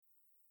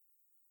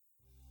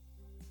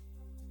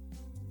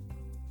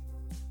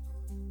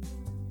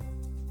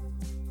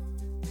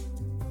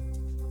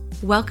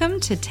Welcome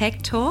to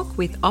Tech Talk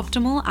with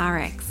Optimal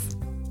RX.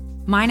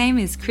 My name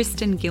is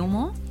Kristen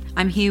Gilmore.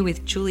 I'm here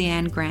with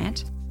Julianne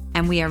Grant,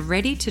 and we are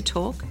ready to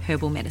talk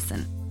herbal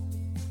medicine.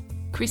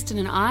 Kristen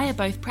and I are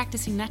both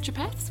practicing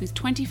naturopaths with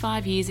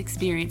 25 years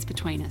experience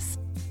between us.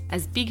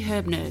 As big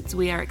herb nerds,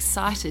 we are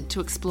excited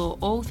to explore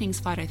all things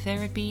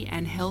phytotherapy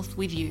and health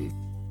with you.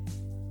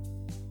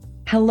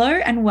 Hello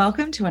and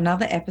welcome to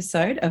another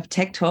episode of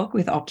Tech Talk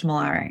with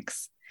Optimal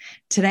RX.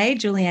 Today,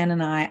 Julianne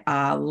and I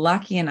are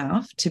lucky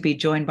enough to be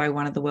joined by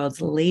one of the world's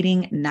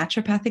leading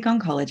naturopathic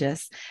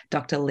oncologists,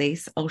 Dr.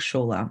 Lise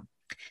Altschuler.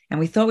 And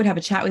we thought we'd have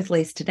a chat with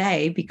Lise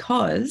today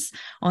because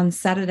on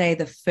Saturday,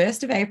 the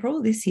 1st of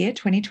April this year,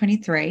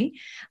 2023,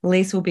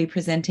 Lise will be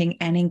presenting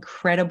an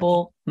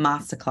incredible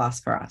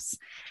masterclass for us.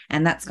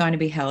 And that's going to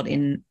be held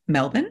in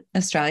Melbourne,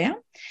 Australia.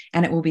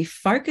 And it will be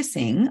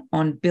focusing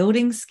on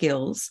building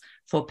skills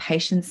for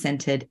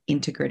patient-centered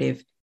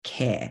integrative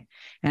care.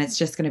 And it's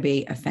just going to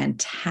be a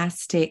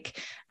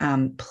fantastic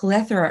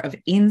plethora of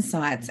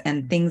insights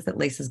and things that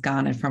Lisa's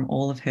garnered from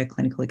all of her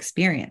clinical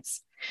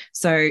experience.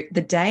 So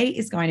the day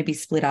is going to be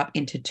split up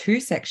into two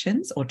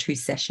sections or two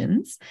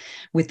sessions,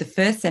 with the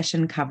first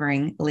session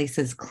covering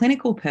Lisa's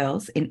clinical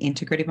pearls in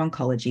integrative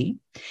oncology,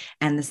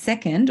 and the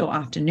second or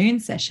afternoon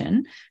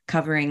session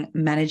covering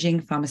managing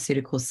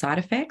pharmaceutical side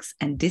effects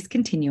and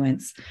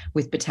discontinuance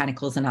with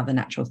botanicals and other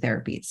natural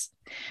therapies.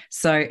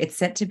 So it's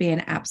set to be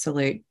an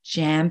absolute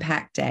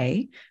jam-packed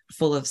day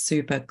full of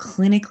super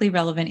clinically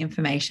relevant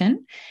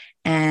information.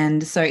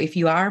 And so if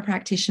you are a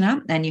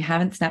practitioner and you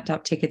haven't snapped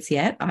up tickets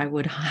yet, I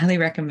would highly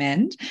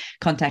recommend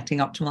contacting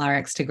Optimal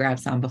RX to grab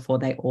some before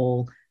they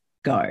all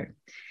go.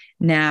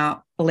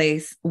 Now,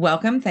 Lise,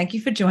 welcome. Thank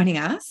you for joining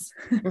us.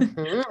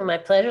 My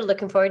pleasure.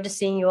 Looking forward to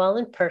seeing you all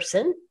in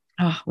person.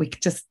 Oh, we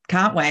just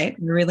can't wait.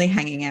 We're really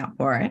hanging out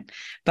for it.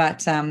 But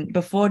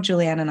before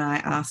Julianne and I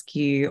ask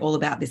you all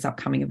about this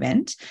upcoming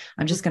event,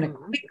 I'm just going to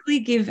quickly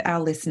give our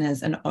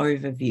listeners an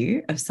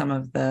overview of some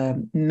of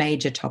the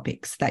major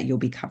topics that you'll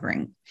be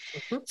covering.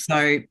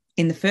 So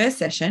in the first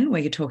session,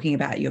 where you're talking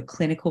about your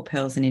clinical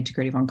pearls in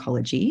integrative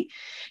oncology,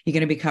 you're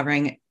going to be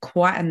covering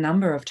quite a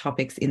number of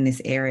topics in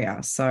this area.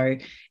 So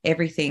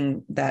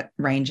everything that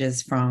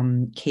ranges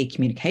from key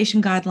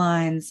communication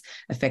guidelines,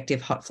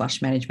 effective hot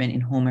flush management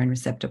in hormone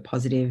receptor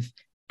positive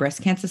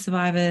breast cancer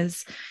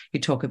survivors.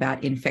 You talk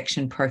about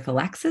infection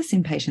prophylaxis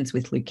in patients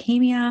with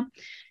leukemia,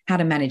 how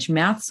to manage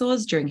mouth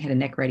sores during head and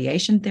neck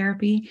radiation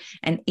therapy,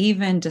 and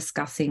even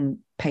discussing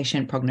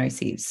patient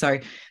prognoses. So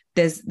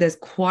there's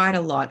quite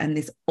a lot, and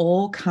this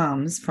all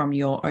comes from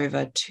your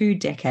over 2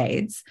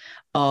 decades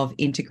of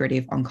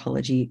integrative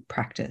oncology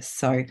practice.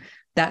 So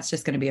that's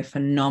just going to be a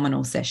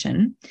phenomenal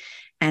session.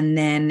 And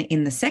then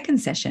in the second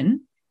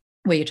session,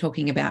 where you're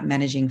talking about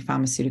managing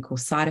pharmaceutical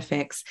side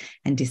effects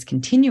and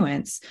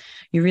discontinuance,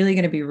 you're really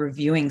going to be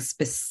reviewing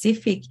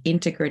specific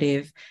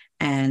integrative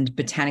and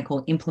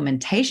botanical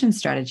implementation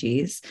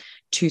strategies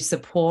to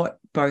support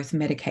both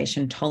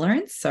medication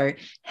tolerance, so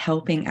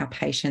helping our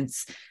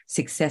patients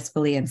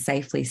successfully and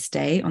safely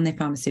stay on their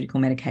pharmaceutical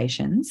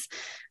medications,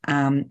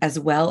 as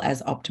well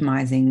as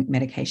optimizing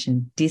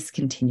medication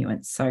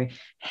discontinuance, so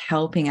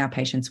helping our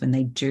patients when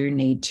they do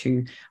need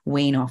to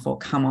wean off or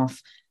come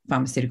off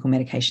pharmaceutical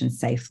medication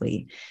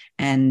safely.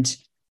 And,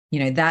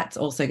 that's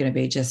also going to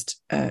be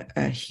just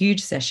a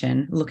huge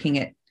session looking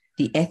at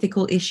the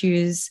ethical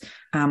issues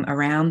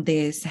around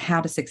this,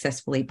 how to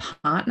successfully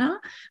partner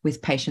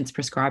with patients'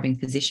 prescribing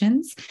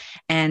physicians.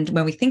 And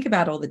when we think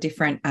about all the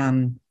different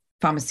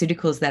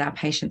pharmaceuticals that our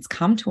patients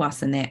come to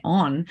us and they're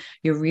on,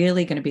 you're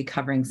really going to be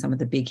covering some of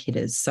the big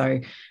hitters.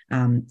 So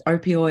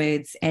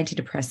opioids,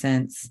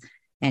 antidepressants,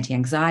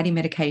 anti-anxiety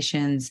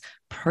medications,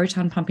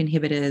 proton pump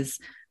inhibitors,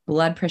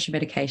 blood pressure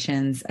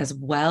medications, as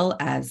well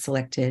as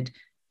selected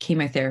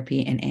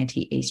chemotherapy and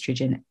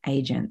anti-estrogen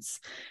agents.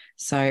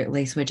 So,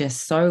 Lise, we're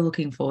just so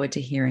looking forward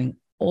to hearing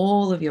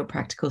all of your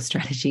practical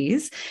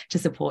strategies to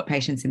support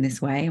patients in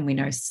this way. And we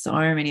know so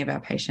many of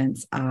our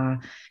patients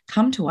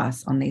come to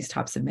us on these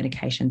types of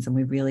medications, and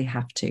we really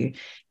have to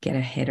get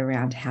our head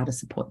around how to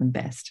support them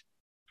best.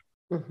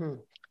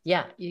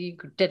 Yeah, you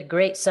did a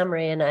great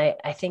summary. And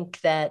I think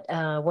that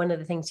one of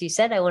the things you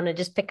said I want to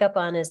just pick up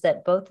on is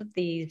that both of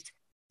these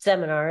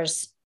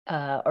seminars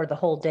or the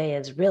whole day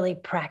is really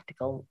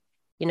practical.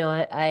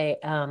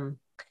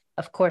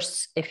 Of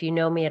course, if you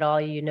know me at all,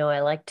 I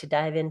like to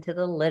dive into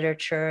the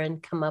literature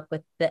and come up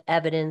with the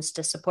evidence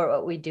to support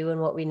what we do and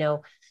what we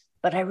know.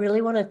 But I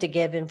really wanted to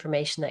give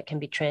information that can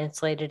be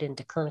translated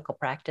into clinical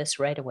practice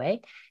right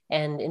away,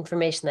 and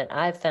information that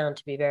I've found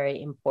to be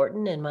very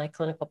important in my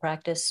clinical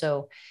practice.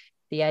 So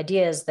the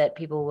idea is that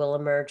people will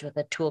emerge with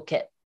a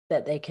toolkit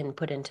that they can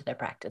put into their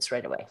practice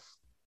right away.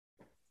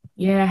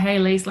 Yeah, hey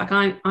Lise, like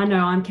I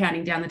know I'm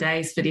counting down the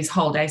days for this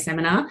whole day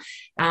seminar,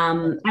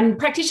 and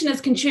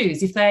practitioners can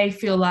choose if they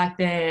feel like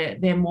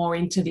they're more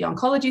into the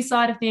oncology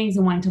side of things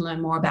and wanting to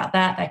learn more about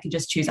that. They can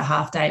just choose a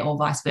half day, or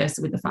vice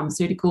versa with the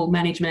pharmaceutical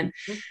management.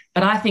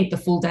 But I think the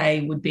full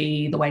day would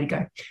be the way to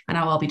go. I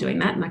know I'll be doing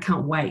that, and I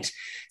can't wait.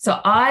 So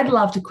I'd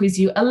love to quiz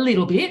you a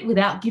little bit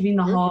without giving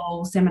the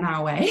whole seminar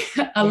away,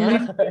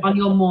 little bit on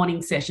your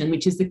morning session,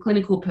 which is the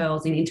clinical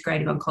pearls in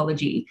integrative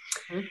oncology.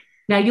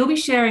 Now you'll be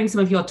sharing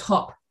some of your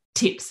top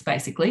tips,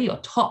 basically, your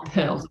top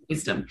pearls of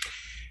wisdom.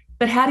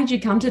 But how did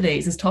you come to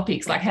these as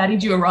topics? Like, how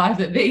did you arrive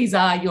that these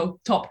are your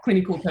top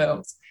clinical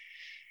pearls?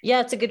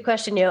 Yeah, it's a good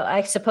question.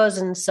 I suppose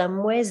in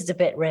some ways it's a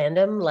bit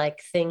random, like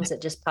things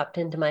that just popped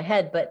into my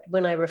head. But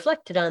when I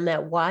reflected on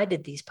that, why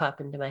did these pop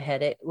into my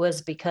head? It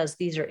was because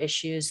these are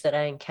issues that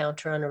I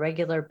encounter on a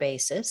regular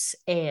basis.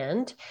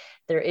 And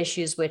they're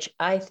issues which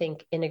I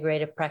think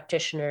integrative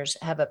practitioners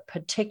have a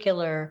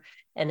particular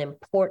and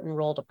important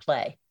role to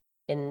play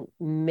in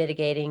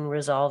mitigating,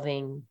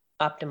 resolving,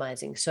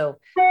 optimizing. So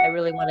I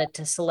really wanted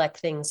to select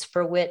things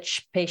for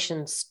which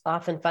patients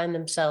often find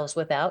themselves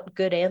without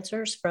good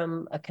answers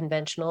from a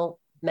conventional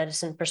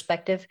medicine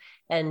perspective.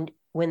 And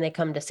when they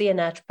come to see a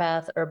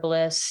naturopath,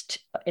 herbalist,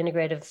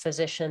 integrative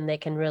physician, they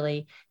can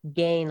really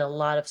gain a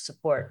lot of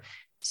support.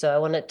 So I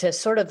wanted to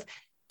sort of,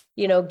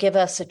 give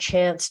us a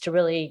chance to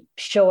really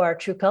show our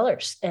true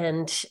colors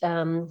and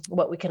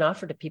what we can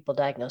offer to people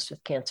diagnosed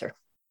with cancer.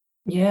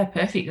 Yeah,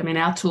 perfect. I mean,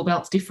 our tool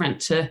belt's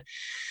different to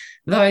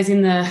those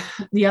in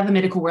the other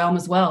medical realm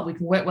as well. We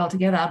can work well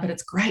together, but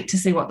it's great to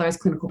see what those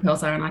clinical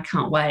pearls are, and I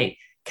can't wait.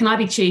 Can I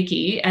be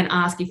cheeky and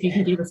ask if you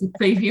can give us a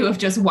preview of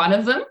just one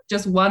of them,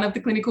 just one of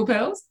the clinical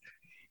pearls?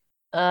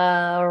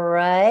 All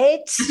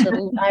right.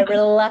 So I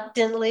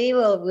reluctantly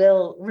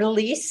will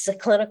release a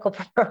clinical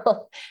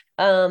pearl.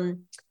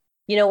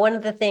 One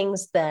of the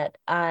things that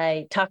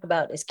I talk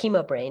about is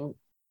chemobrain.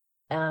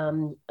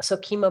 So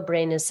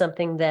chemobrain is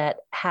something that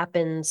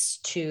happens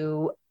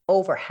to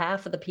over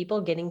half of the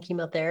people getting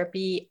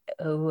chemotherapy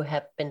who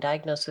have been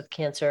diagnosed with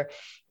cancer.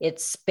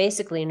 It's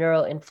basically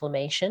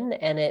neuroinflammation,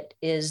 and it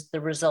is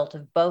the result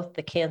of both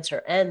the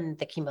cancer and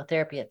the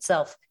chemotherapy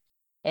itself.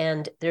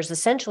 And there's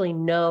essentially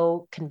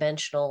no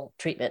conventional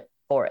treatment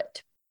for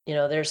it.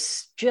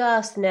 There's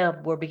just now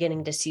we're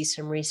beginning to see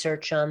some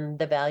research on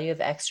the value of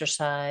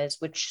exercise,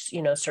 which,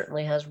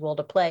 certainly has a role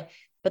to play,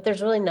 but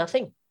there's really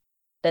nothing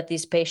that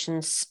these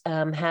patients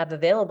have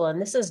available.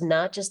 And this is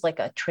not just like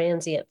a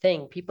transient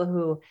thing. People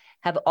who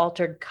have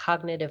altered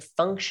cognitive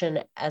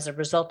function as a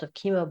result of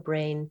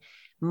chemobrain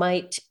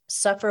might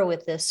suffer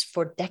with this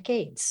for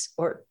decades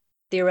or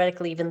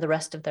theoretically even the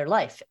rest of their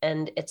life.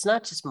 And it's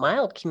not just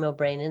mild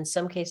chemobrain. In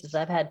some cases,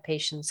 I've had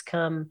patients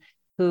come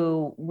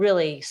who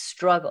really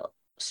struggle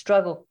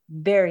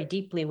very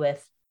deeply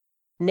with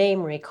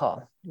name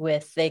recall,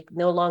 they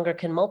no longer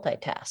can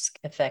multitask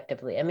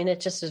effectively. I mean,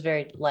 it just is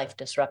very life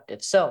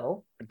disruptive.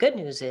 So the good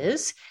news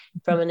is,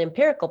 from an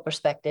empirical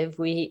perspective,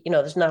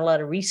 there's not a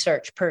lot of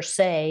research per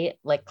se,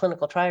 like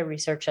clinical trial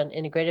research on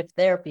integrative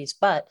therapies,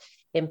 but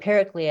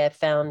empirically, I've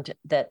found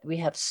that we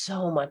have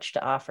so much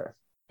to offer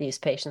these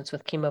patients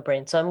with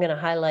chemobrain. So I'm going to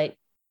highlight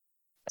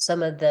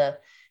some of the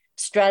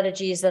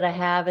strategies that I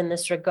have in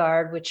this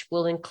regard, which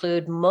will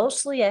include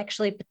mostly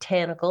actually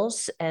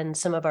botanicals and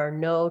some of our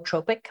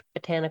nootropic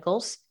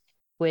botanicals,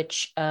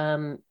 which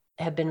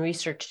have been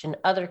researched in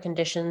other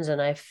conditions,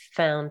 and I've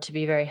found to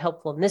be very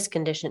helpful in this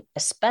condition,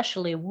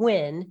 especially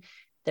when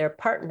they're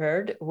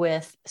partnered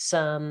with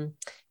some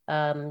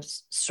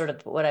sort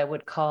of what I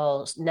would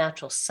call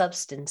natural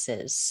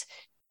substances.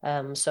 So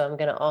I'm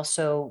going to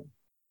also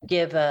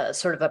give a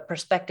sort of a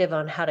perspective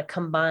on how to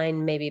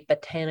combine maybe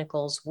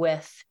botanicals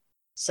with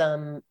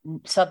some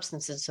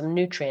substances, some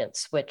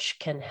nutrients, which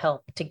can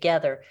help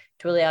together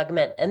to really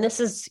augment. And this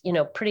is,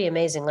 pretty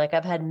amazing. Like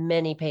I've had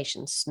many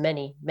patients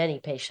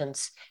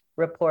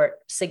report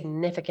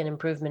significant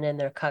improvement in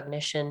their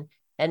cognition,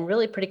 and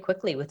really pretty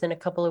quickly, within a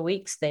couple of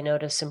weeks, they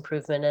notice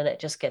improvement, and it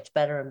just gets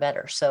better and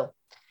better. So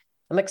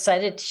I'm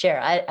excited to share.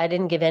 I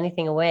didn't give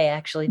anything away,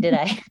 actually, did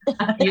I?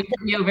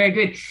 You're very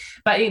good.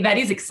 But that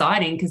is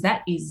exciting, because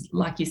that is,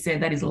 like you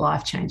said, that is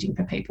life-changing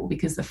for people,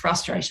 because the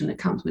frustration that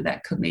comes with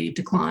that cognitive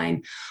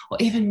decline, or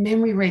even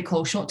memory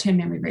recall, short-term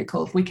memory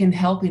recall, if we can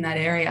help in that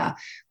area,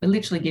 we're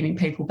literally giving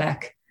people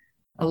back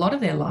a lot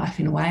of their life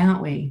in a way,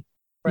 aren't we?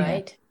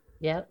 Right.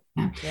 Yeah.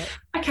 Yep.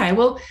 Okay,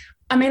 well,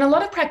 I mean, a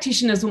lot of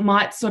practitioners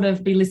might sort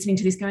of be listening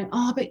to this going,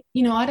 oh, but,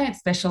 I don't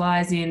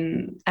specialize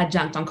in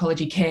adjunct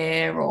oncology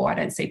care, or I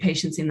don't see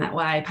patients in that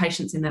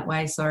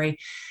way, sorry,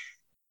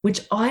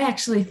 which I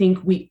actually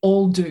think we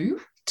all do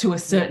to a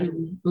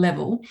certain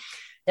level.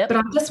 Yep. But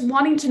I'm just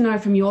wanting to know,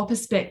 from your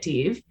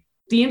perspective,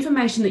 the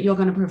information that you're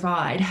going to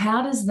provide,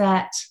 how does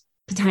that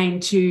pertain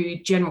to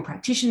general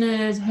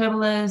practitioners,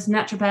 herbalists,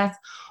 naturopaths,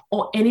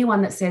 or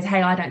anyone that says,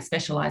 hey, I don't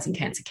specialize in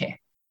cancer care?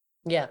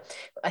 Yeah,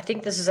 I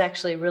think this is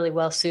actually really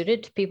well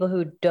suited to people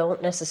who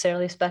don't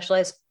necessarily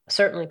specialize.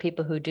 Certainly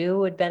people who do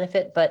would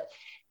benefit, but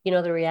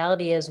the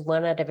reality is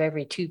 1 out of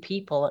every 2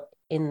 people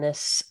in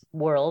this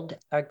world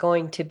are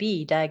going to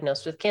be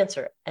diagnosed with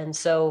cancer. And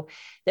so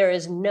there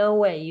is no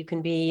way you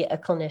can be a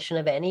clinician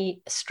of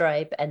any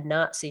stripe and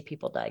not see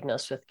people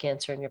diagnosed with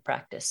cancer in your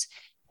practice.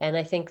 And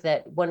I think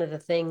that one of the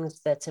things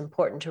that's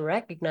important to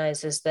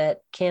recognize is that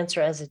cancer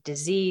as a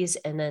disease,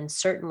 and then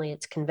certainly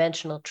its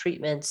conventional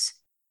treatments,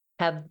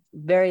 have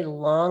very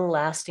long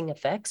lasting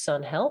effects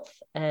on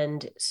health.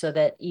 And so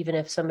that even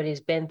if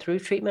somebody's been through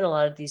treatment, a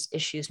lot of these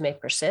issues may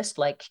persist,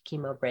 like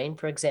chemo brain,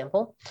 for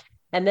example.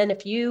 And then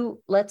if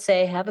you, let's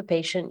say, have a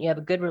patient, you have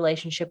a good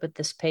relationship with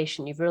this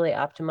patient, you've really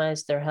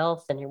optimized their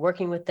health and you're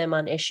working with them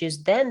on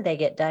issues, then they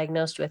get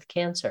diagnosed with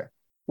cancer.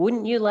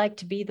 Wouldn't you like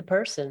to be the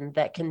person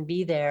that can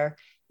be there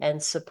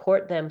and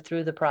support them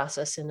through the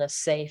process in a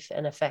safe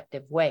and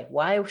effective way?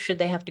 Why should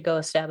they have to go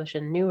establish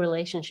a new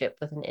relationship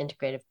with an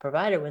integrative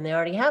provider when they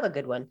already have a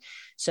good one?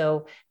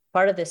 So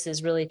part of this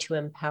is really to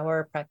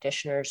empower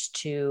practitioners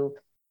to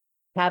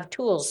have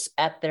tools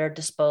at their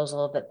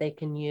disposal that they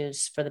can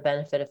use for the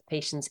benefit of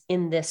patients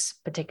in this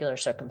particular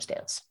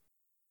circumstance.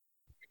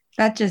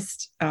 That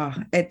just,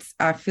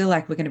 I feel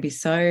like we're going to be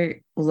so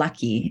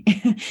lucky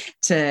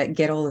to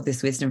get all of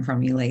this wisdom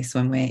from you, Lise,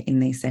 when we're in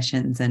these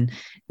sessions. And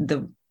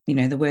the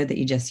word that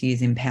you just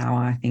use,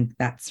 empower, I think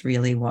that's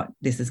really what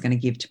this is going to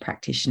give to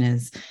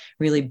practitioners,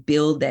 really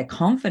build their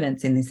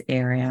confidence in this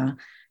area,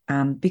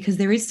 because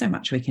there is so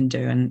much we can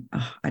do. And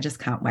I just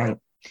can't wait.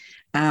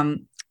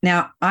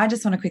 Now, I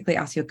just want to quickly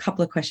ask you a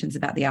couple of questions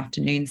about the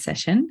afternoon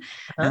session.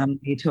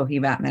 You're talking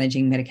about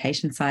managing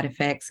medication side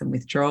effects and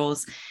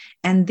withdrawals.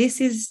 And this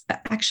is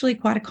actually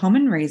quite a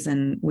common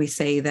reason we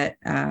see that,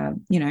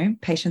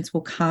 patients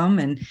will come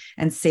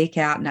and seek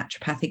out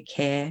naturopathic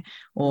care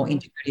or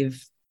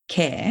integrative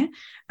care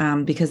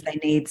because they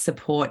need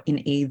support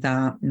in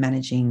either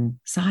managing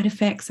side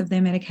effects of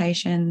their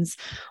medications,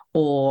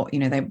 or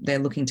they're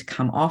looking to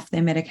come off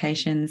their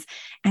medications.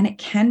 And it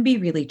can be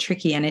really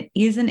tricky, and it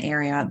is an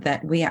area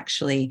that we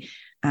actually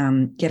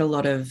get a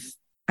lot of,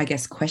 I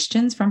guess,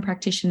 questions from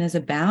practitioners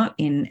about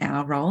in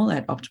our role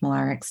at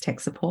Optimal RX Tech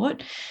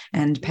Support.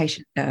 And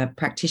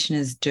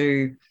practitioners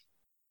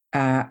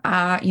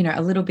are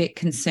a little bit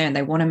concerned.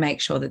 They want to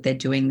make sure that they're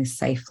doing this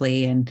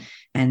safely and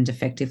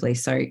effectively.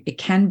 So it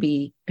can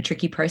be a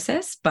tricky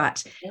process,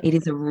 but it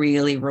is a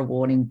really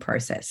rewarding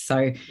process.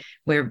 So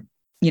we're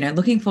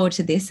looking forward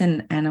to this,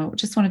 and I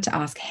just wanted to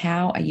ask,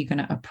 how are you going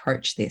to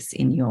approach this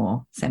in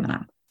your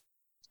seminar?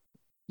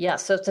 Yeah,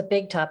 so it's a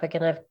big topic,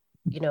 and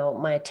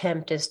my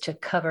attempt is to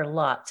cover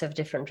lots of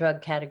different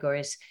drug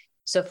categories.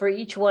 So for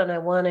each one, I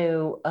want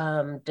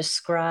to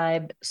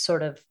describe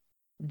sort of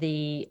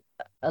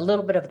a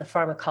little bit of the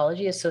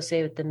pharmacology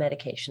associated with the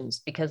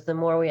medications, because the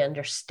more we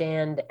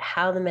understand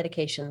how the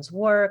medications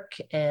work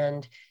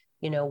and,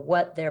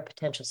 what their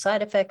potential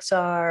side effects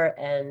are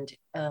and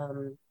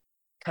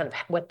kind of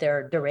what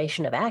their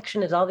duration of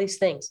action is, all these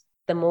things,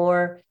 the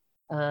more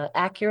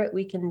accurate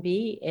we can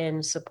be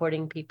in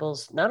supporting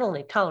people's not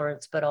only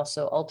tolerance, but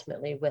also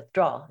ultimately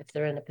withdrawal, if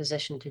they're in a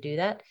position to do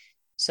that.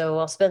 So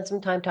I'll spend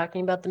some time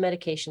talking about the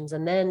medications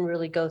and then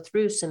really go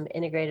through some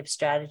integrative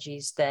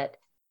strategies that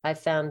I've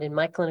found in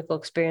my clinical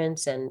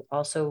experience, and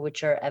also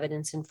which are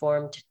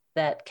evidence-informed,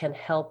 that can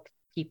help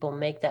people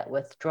make that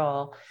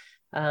withdrawal.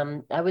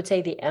 I would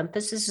say the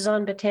emphasis is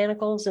on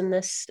botanicals in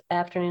this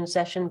afternoon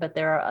session, but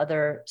there are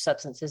other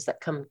substances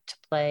that come to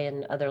play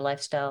and other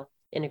lifestyle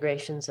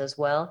integrations as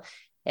well.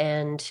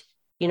 And,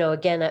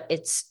 again,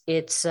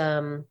 it's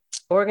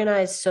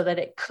organized so that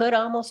it could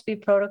almost be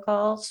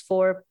protocols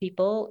for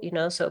people,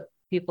 so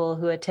people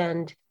who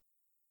attend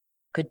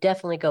could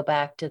definitely go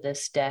back to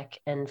this deck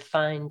and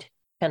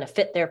kind of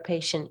fit their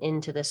patient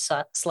into the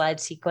slide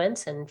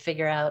sequence and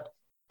figure out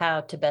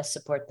how to best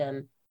support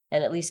them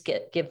and at least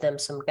give them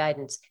some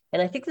guidance.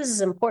 And I think this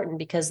is important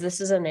because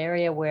this is an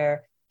area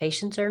where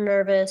patients are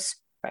nervous,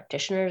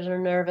 practitioners are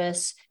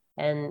nervous.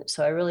 And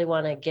so I really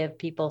want to give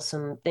people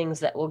some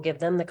things that will give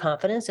them the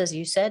confidence, as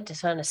you said, to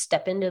kind of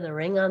step into the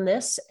ring on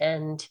this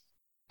and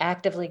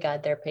actively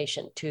guide their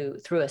patient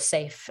through a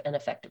safe and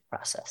effective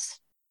process.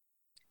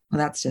 Well,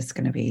 that's just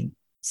going to be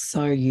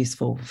so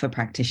useful for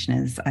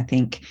practitioners. I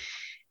think,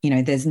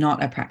 there's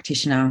not a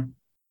practitioner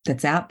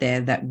that's out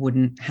there that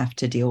wouldn't have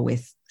to deal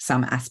with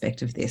some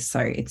aspect of this. So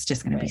it's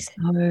just going to be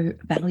so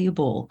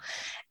valuable.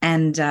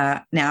 And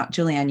now,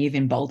 Julianne, you've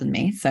emboldened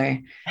me. So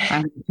I'm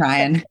going to try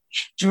and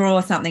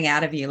draw something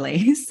out of you,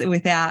 Lise,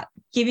 without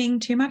giving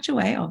too much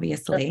away,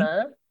 obviously.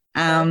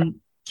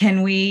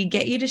 Can we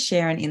get you to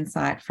share an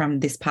insight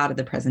from this part of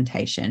the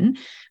presentation,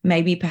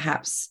 maybe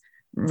perhaps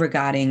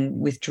regarding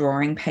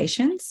withdrawing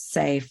patients,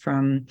 say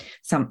from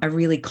a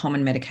really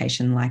common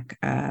medication like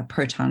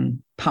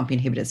proton pump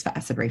inhibitors for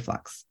acid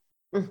reflux?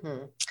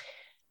 Mm-hmm.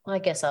 Well, I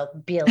guess I'll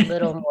be a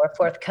little more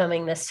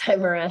forthcoming this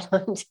time around.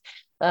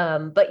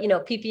 But,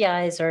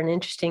 PPIs are an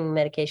interesting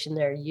medication.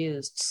 They're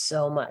used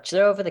so much.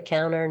 They're over the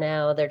counter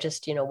now. They're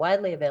just,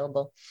 widely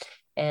available.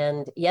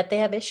 And yet they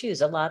have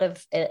issues, and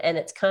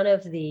it's kind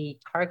of the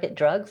target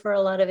drug for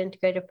a lot of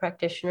integrative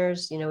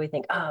practitioners. We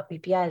think,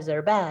 PPIs,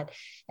 they're bad.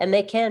 And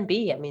they can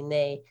be. I mean,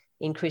 they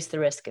increase the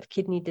risk of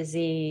kidney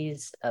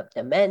disease, of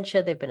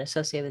dementia. They've been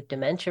associated with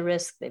dementia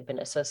risk. They've been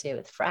associated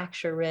with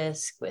fracture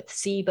risk, with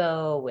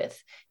SIBO,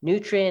 with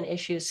nutrient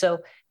issues. So,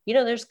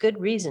 there's good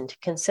reason to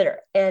consider.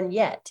 And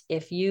yet,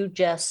 if you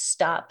just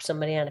stop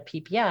somebody on a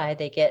PPI,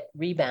 they get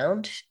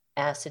rebound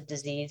acid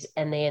disease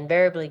and they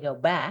invariably go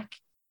back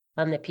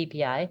on the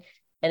PPI,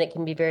 and it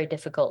can be very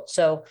difficult.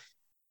 So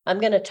I'm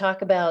going to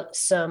talk about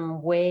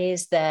some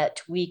ways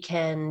that we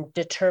can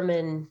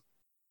determine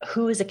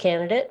who is a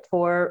candidate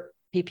for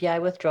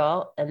PPI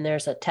withdrawal. And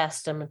there's a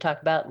test I'm going to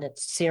talk about, and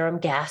it's serum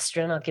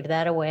gastrin. I'll give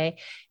that away.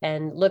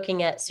 And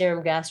looking at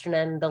serum gastrin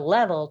and the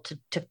level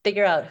to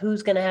figure out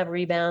who's going to have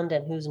rebound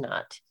and who's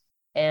not.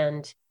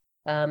 And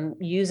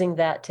using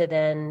that to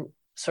then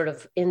sort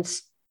of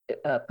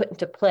put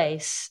into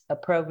place a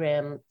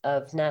program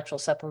of natural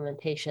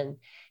supplementation.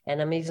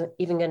 And I'm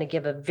even going to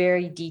give a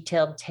very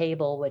detailed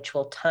table, which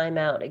will time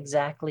out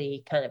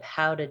exactly kind of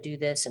how to do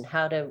this and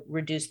how to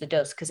reduce the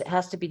dose, because it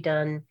has to be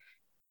done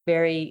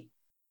very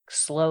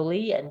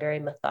slowly and very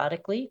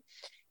methodically.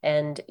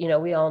 And,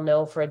 we all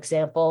know, for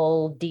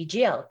example,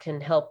 DGL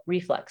can help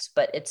reflux,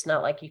 but it's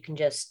not like you can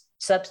just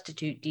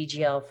substitute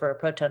DGL for a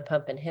proton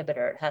pump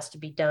inhibitor. It has to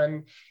be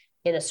done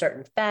in a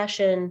certain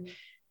fashion,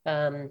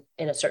 in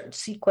a certain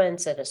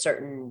sequence, at a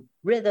certain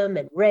rhythm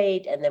and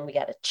rate. And then we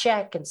got to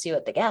check and see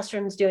what the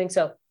gastrin's doing.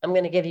 So I'm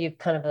going to give you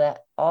kind of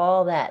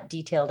all that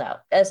detailed out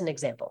as an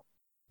example.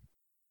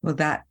 Well,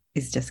 that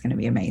is just going to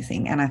be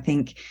amazing. And I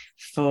think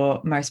for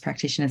most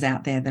practitioners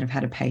out there that have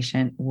had a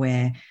patient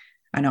where,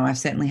 I know I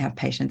certainly have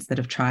patients that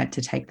have tried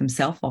to take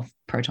themselves off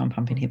proton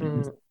pump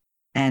inhibitors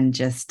and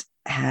just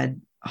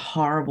had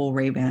horrible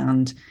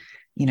rebound,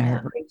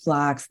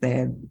 reflux,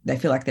 they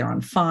feel like they're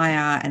on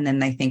fire, and then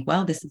they think,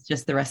 well, this is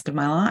just the rest of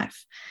my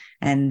life.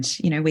 And,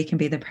 we can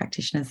be the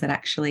practitioners that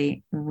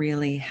actually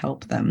really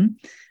help them,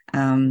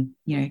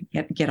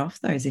 get off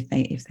those if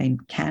they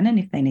can and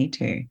if they need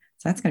to.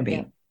 So that's going to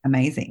be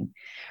amazing.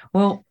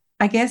 Well,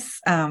 I guess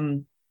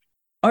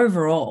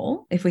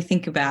overall, if we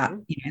think about,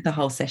 the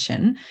whole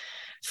session,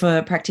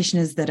 for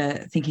practitioners that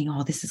are thinking,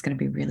 oh, this is going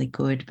to be really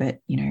good, but,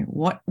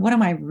 what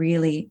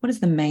is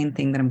the main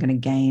thing that I'm going to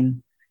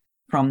gain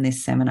from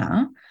this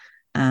seminar?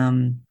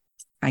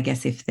 I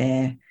guess if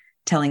they're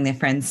telling their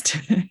friends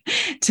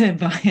to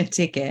buy a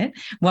ticket,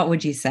 what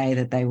would you say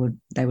that they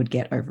would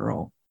get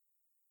overall?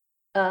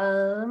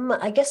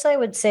 I guess I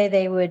would say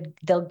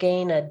they'll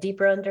gain a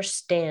deeper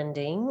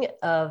understanding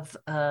of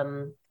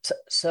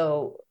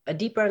so a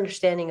deeper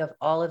understanding of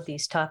all of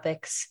these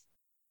topics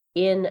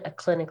in a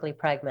clinically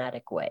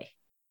pragmatic way.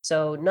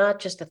 So not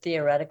just a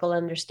theoretical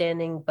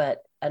understanding, but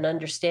an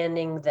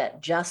understanding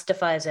that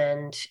justifies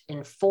and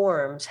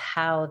informs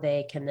how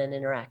they can then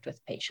interact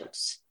with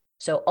patients.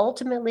 So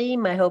ultimately,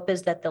 my hope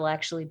is that they'll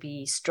actually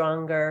be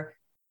stronger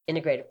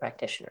integrative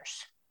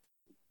practitioners.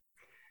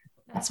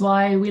 That's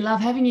why we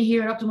love having you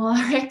here at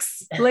Optimal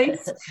RX,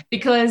 Lise,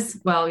 because,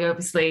 well, you're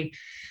obviously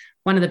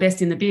one of the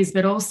best in the biz,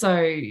 but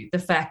also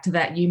the fact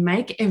that you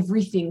make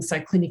everything so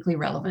clinically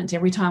relevant.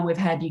 Every time we've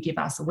had you give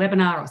us a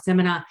webinar or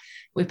seminar,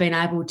 we've been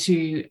able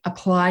to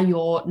apply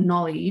your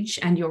knowledge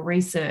and your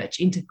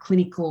research into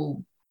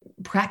clinical,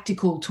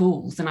 practical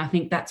tools. And I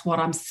think that's what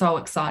I'm so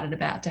excited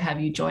about, to have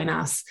you join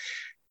us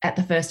at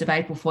the 1st of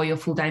April for your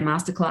full day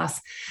masterclass.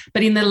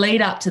 But in the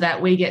lead up to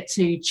that, we get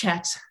to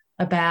chat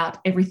about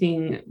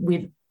everything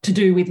to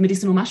do with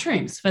medicinal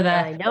mushrooms for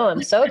that. I know,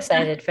 I'm so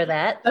excited for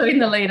that. So in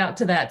the lead up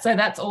to that. So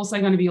that's also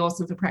going to be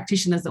awesome for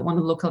practitioners that want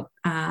to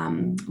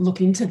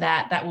look into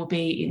that. That will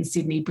be in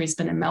Sydney,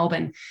 Brisbane and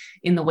Melbourne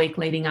in the week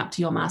leading up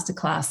to your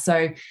masterclass.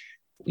 So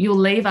you'll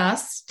leave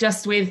us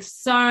just with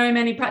so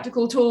many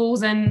practical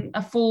tools and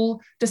a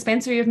full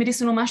dispensary of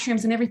medicinal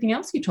mushrooms and everything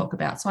else you talk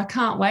about. So I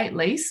can't wait,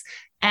 Lise.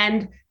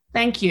 And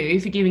thank you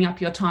for giving up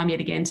your time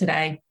yet again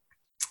today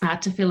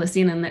to fill us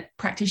in, and that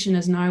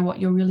practitioners know what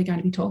you're really going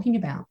to be talking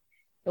about.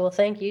 Well,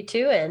 thank you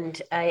too.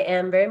 And I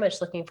am very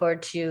much looking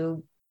forward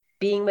to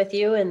being with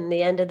you in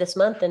the end of this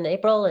month in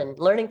April and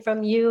learning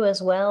from you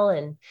as well.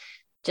 And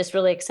just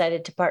really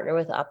excited to partner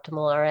with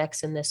Optimal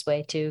RX in this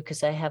way too,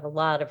 because I have a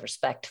lot of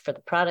respect for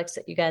the products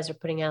that you guys are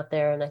putting out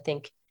there. And I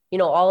think,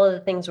 all of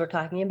the things we're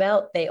talking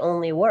about, they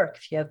only work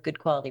if you have good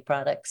quality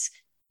products.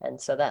 And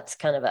so that's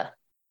kind of a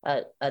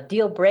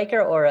deal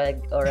breaker or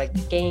a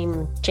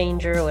game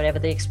changer, or whatever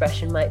the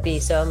expression might be.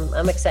 So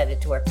I'm excited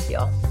to work with you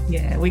all.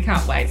 Yeah, we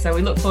can't wait. So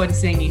we look forward to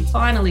seeing you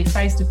finally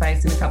face to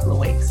face in a couple of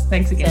weeks.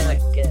 Thanks again.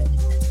 Sounds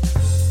good.